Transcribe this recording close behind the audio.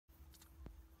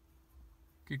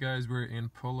Okay guys, we're in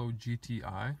Polo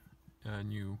GTI,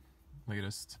 new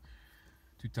latest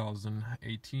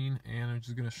 2018, and I'm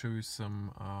just gonna show you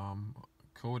some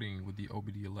coding with the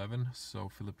OBDeleven. So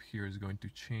Philip here is going to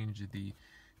change the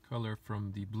color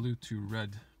from the blue to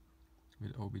red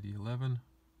with OBDeleven.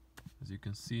 As you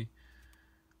can see,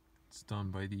 it's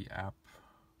done by the app.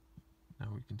 Now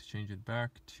we can change it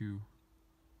back to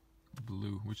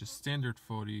blue, which is standard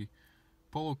for the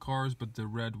Polo cars, but the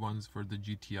red ones for the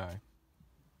GTI.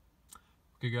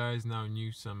 Okay guys, now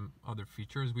some other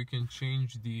features. We can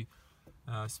change the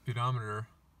speedometer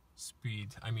speed,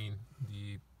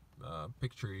 the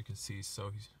picture you can see.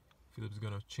 So Philip's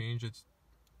gonna change it.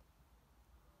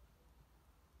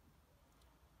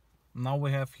 Now we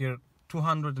have here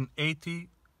 280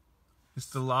 is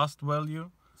the last value.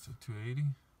 So 280,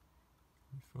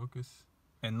 focus.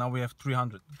 And now we have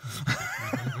 300.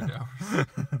 300 hours.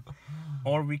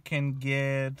 Or we can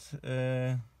get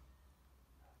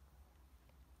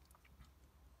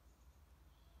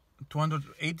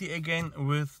 280 again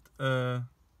with so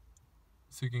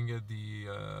you can get the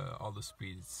all the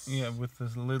speeds. Yeah, with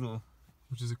this little,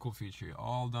 which is a cool feature.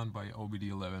 All done by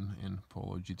OBDeleven in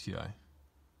Polo GTI.